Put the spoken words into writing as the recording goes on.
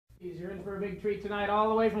You're in for a big treat tonight, all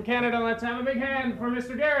the way from Canada. Let's have a big hand for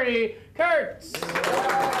Mr. Gary Kurtz.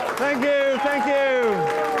 Thank you, thank you,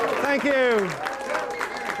 thank you,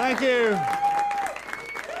 thank you.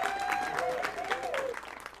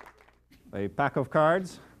 A pack of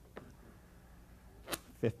cards,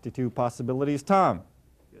 52 possibilities. Tom,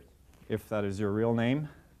 if that is your real name.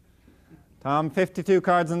 Tom, 52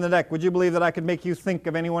 cards in the deck. Would you believe that I could make you think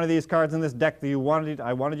of any one of these cards in this deck that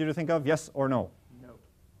I wanted you to think of? Yes or no? No.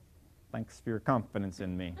 Thanks for your confidence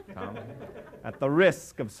in me, Tom. At the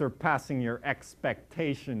risk of surpassing your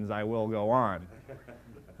expectations, I will go on.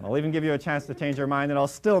 And I'll even give you a chance to change your mind, and I'll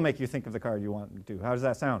still make you think of the card you want to. How does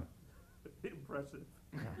that sound? Impressive.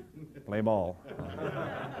 Play ball.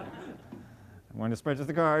 I'm going to spread just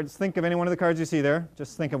the cards. Think of any one of the cards you see there.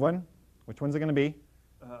 Just think of one. Which one's it going to be?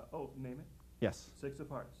 Name it. Yes. 6 of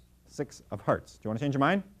hearts. 6 of hearts. Do you want to change your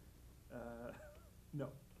mind? No.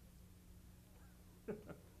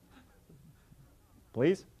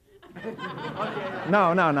 Please? Okay.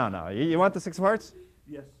 No, no, no, no. You want the 6 of hearts?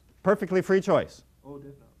 Yes. Perfectly free choice. Oh,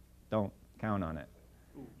 definitely. Don't count on it.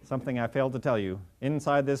 Ooh. Something I failed to tell you.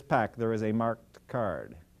 Inside this pack, there is a marked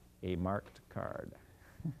card. A marked card.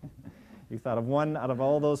 You thought of one out of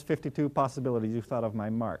all those 52 possibilities. You thought of my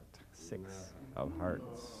marked 6 of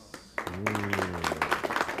hearts. Ooh.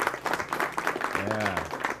 Yeah.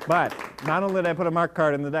 But not only did I put a marked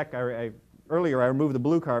card in the deck, earlier I removed the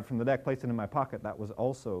blue card from the deck, placed it in my pocket. That was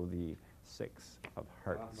also the 6 of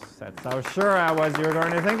hearts. That's how sure I was you were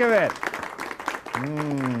going to think of it.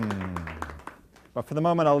 But for the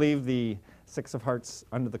moment, I'll leave the 6 of hearts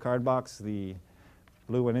under the card box, the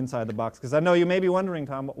blue one inside the box, because I know you may be wondering,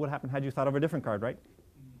 Tom, what would happen had you thought of a different card, right?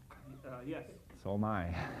 Yes. So am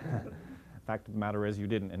I. Fact of the matter is you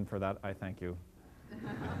didn't, and for that I thank you.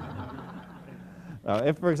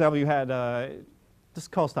 If, for example, you had,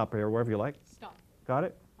 just call stop here, wherever you like. Stop. Got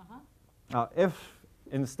it? Uh-huh. If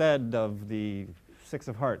instead of the 6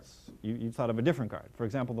 of hearts, you thought of a different card, for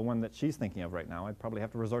example, the one that she's thinking of right now, I'd probably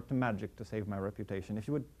have to resort to magic to save my reputation. If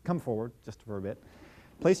you would come forward just for a bit,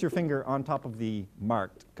 place your finger on top of the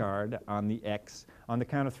marked card on the X. On the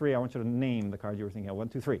count of 3, I want you to name the card you were thinking of. 1,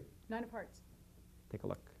 2, 3. 9 of hearts. Take a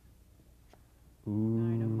look.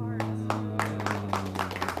 9 of hearts.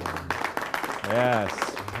 Yes.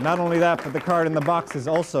 Not only that, but the card in the box is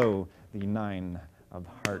also the 9 of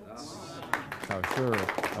hearts. How sure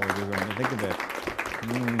I was going to think of it.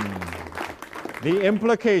 The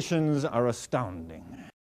implications are astounding.